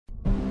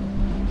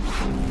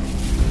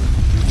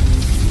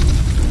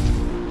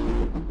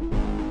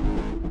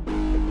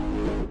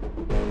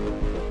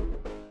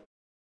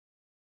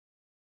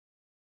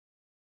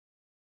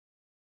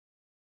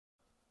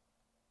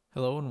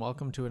Hello and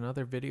welcome to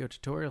another video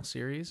tutorial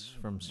series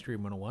from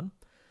Stream 101.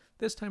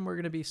 This time we're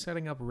going to be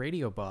setting up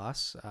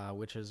RadioBOSS,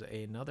 which is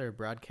another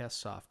broadcast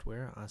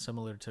software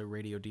similar to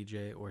Radio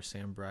DJ or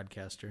Sam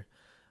Broadcaster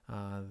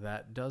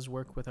that does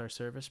work with our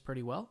service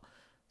pretty well.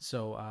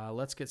 So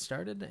let's get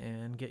started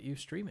and get you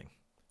streaming.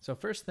 So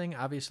first thing,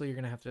 obviously you're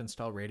going to have to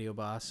install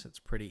RadioBOSS. It's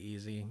pretty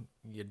easy.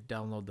 You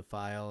download the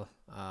file,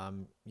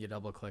 you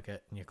double click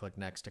it, and you click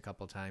next a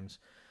couple times.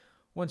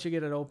 Once you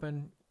get it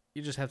open,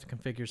 you just have to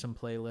configure some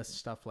playlists,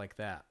 stuff like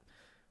that.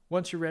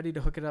 Once you're ready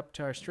to hook it up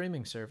to our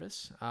streaming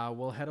service,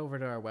 we'll head over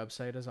to our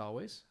website as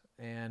always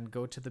and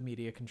go to the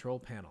media control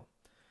panel.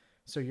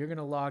 So you're going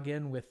to log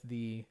in with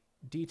the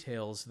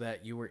details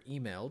that you were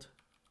emailed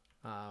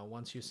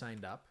once you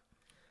signed up.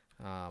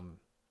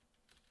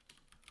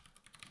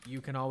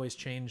 You can always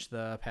change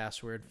the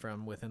password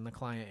from within the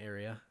client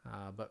area,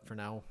 but for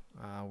now,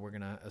 we're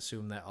going to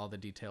assume that all the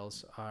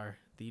details are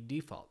the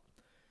default.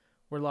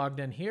 We're logged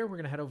in here. We're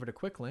going to head over to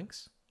Quick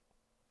Links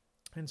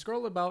and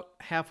scroll about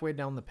halfway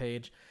down the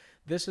page.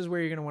 This is where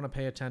you're going to want to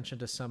pay attention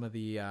to some of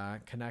the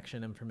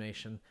connection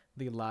information,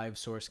 the live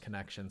source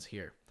connections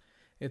here.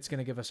 It's going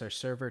to give us our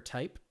server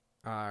type,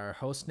 our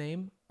host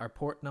name, our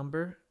port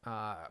number,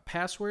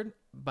 password.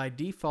 By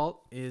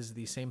default is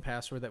the same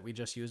password that we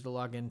just used to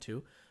log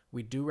into.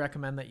 We do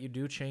recommend that you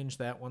do change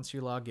that once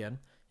you log in.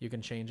 You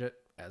can change it,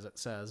 as it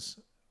says,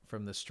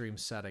 from the stream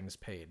settings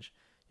page.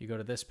 You go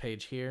to this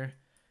page here,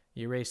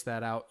 you erase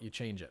that out, you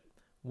change it.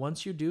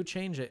 Once you do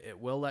change it, it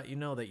will let you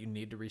know that you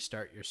need to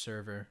restart your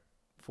server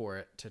for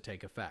it to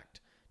take effect.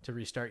 To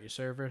restart your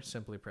server,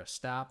 simply press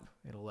stop.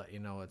 It'll let you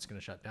know it's going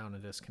to shut down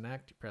and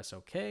disconnect. You press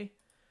OK,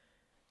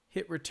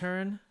 hit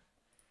return,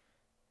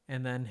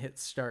 and then hit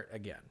start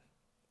again.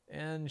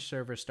 And your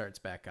server starts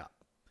back up.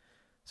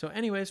 So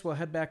anyways, we'll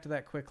head back to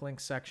that quick link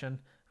section.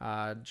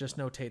 Just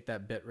notate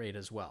that bit rate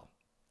as well.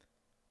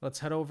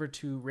 Let's head over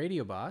to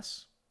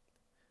RadioBOSS.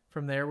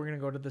 From there, we're going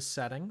to go to the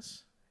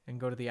settings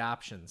and go to the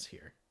options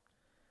here.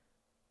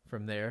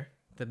 From there,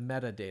 the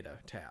metadata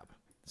tab.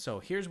 So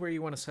here's where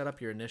you want to set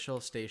up your initial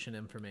station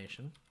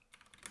information.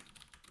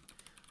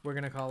 We're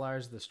going to call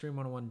ours the Stream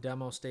 101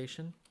 demo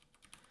station.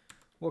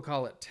 We'll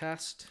call it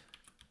test,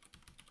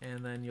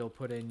 and then you'll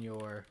put in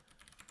your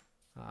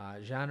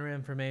genre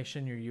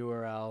information, your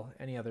URL,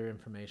 any other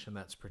information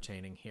that's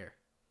pertaining here.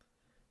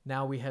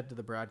 Now we head to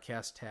the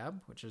broadcast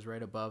tab, which is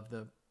right above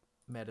the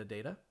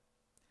metadata.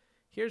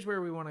 Here's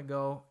where we want to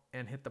go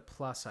and hit the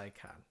plus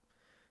icon.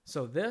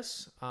 So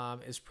this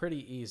is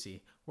pretty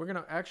easy. We're going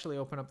to actually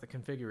open up the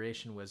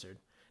configuration wizard.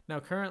 Now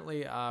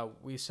currently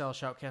we sell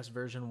Shoutcast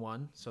version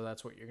 1, so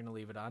that's what you're going to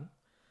leave it on.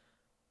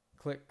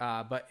 Click,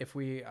 but if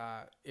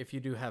you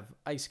do have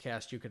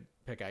IceCast, you could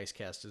pick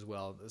IceCast as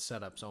well. The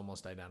setup's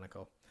almost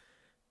identical.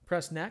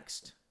 Press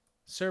next.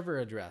 Server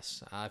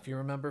address. If you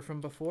remember from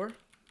before,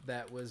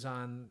 that was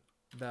on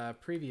the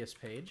previous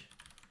page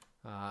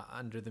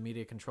under the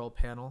media control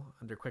panel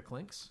under quick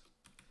links.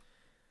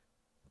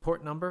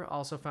 Port number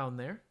also found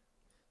there.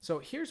 So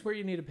here's where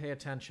you need to pay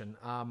attention.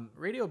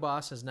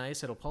 RadioBOSS is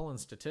nice. It'll pull in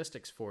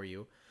statistics for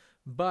you,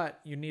 but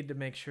you need to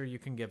make sure you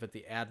can give it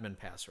the admin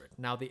password.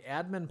 Now the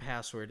admin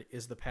password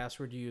is the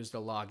password you use to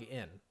log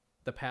in.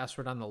 The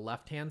password on the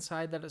left-hand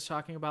side that it's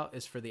talking about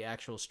is for the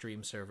actual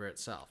stream server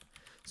itself.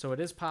 So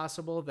it is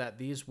possible that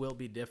these will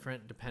be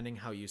different depending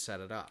how you set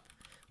it up.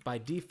 By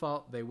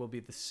default, they will be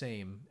the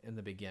same in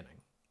the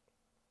beginning.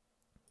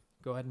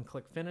 Go ahead and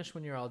click finish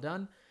when you're all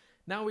done.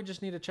 Now we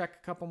just need to check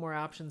a couple more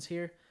options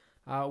here.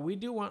 We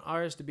do want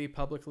ours to be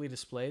publicly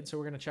displayed, so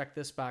we're going to check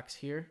this box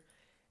here.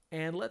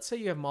 And let's say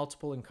you have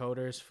multiple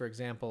encoders, for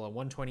example, a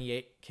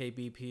 128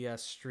 kbps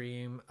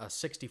stream, a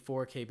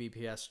 64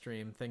 kbps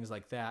stream, things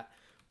like that.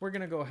 We're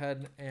going to go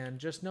ahead and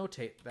just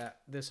notate that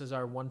this is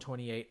our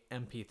 128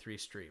 MP3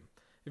 stream.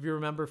 If you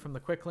remember from the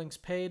quick links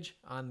page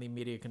on the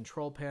media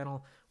control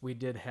panel, we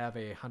did have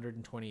a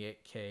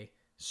 128K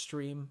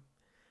stream.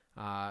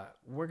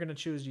 We're going to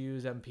choose to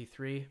use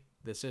MP3.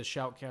 This is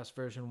Shoutcast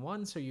version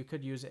 1, so you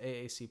could use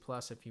AAC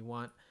Plus if you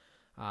want,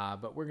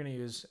 but we're going to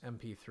use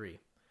MP3.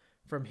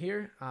 From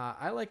here,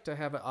 I like to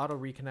have it auto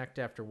reconnect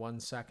after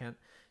 1 second.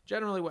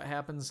 Generally what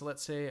happens,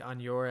 let's say on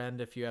your end,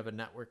 if you have a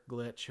network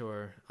glitch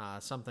or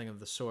something of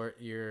the sort,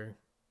 your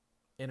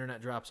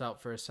internet drops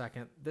out for a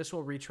second, this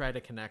will retry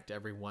to connect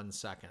every 1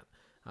 second.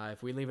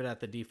 If we leave it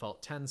at the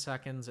default 10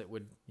 seconds, it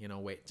would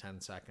wait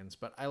 10 seconds,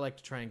 but I like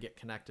to try and get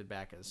connected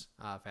back as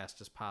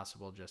fast as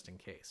possible just in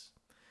case.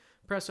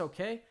 Press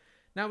OK.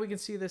 Now we can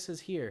see this is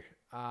here.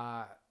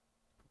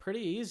 Pretty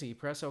easy.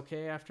 Press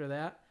OK after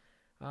that.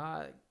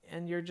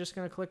 And you're just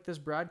going to click this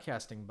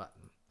broadcasting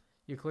button.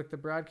 You click the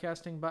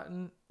broadcasting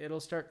button, it'll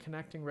start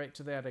connecting right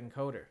to that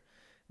encoder.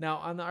 Now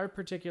on our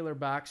particular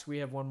box, we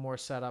have one more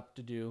setup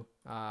to do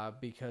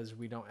because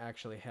we don't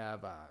actually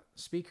have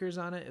speakers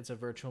on it. It's a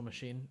virtual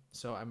machine.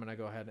 So I'm going to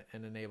go ahead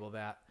and enable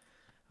that.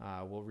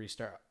 We'll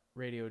restart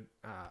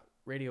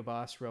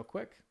RadioBOSS real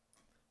quick.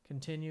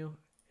 Continue,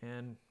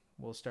 and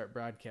we'll start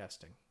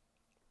broadcasting.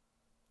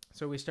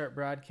 So we start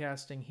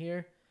broadcasting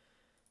here.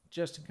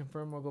 Just to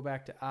confirm, we'll go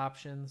back to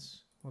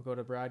options. We'll go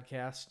to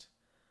broadcast.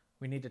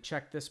 We need to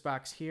check this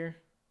box here.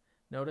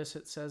 Notice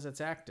it says it's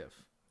active.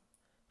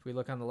 If we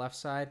look on the left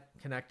side,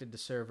 connected to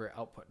server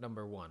output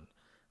number 1.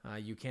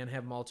 You can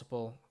have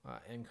multiple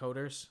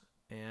encoders,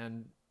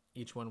 and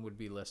each one would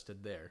be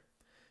listed there.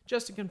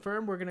 Just to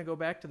confirm, we're going to go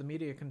back to the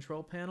media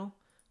control panel,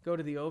 go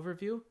to the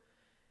overview,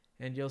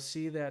 and you'll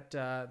see that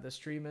the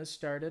stream is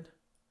started.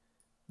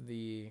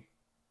 The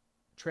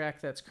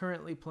track that's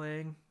currently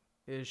playing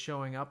is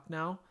showing up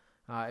now.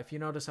 If you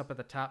notice up at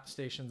the top,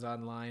 Stations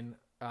Online,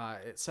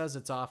 it says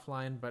it's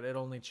offline, but it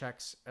only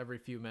checks every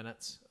few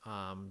minutes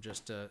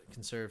just to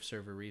conserve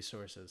server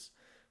resources.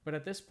 But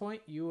at this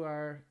point, you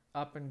are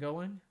up and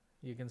going.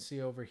 You can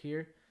see over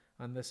here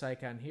on this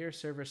icon here,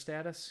 server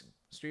status.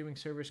 Streaming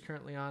server is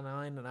currently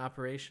online and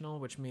operational,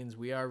 which means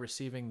we are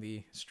receiving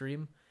the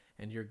stream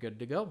and you're good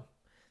to go.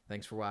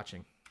 Thanks for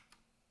watching.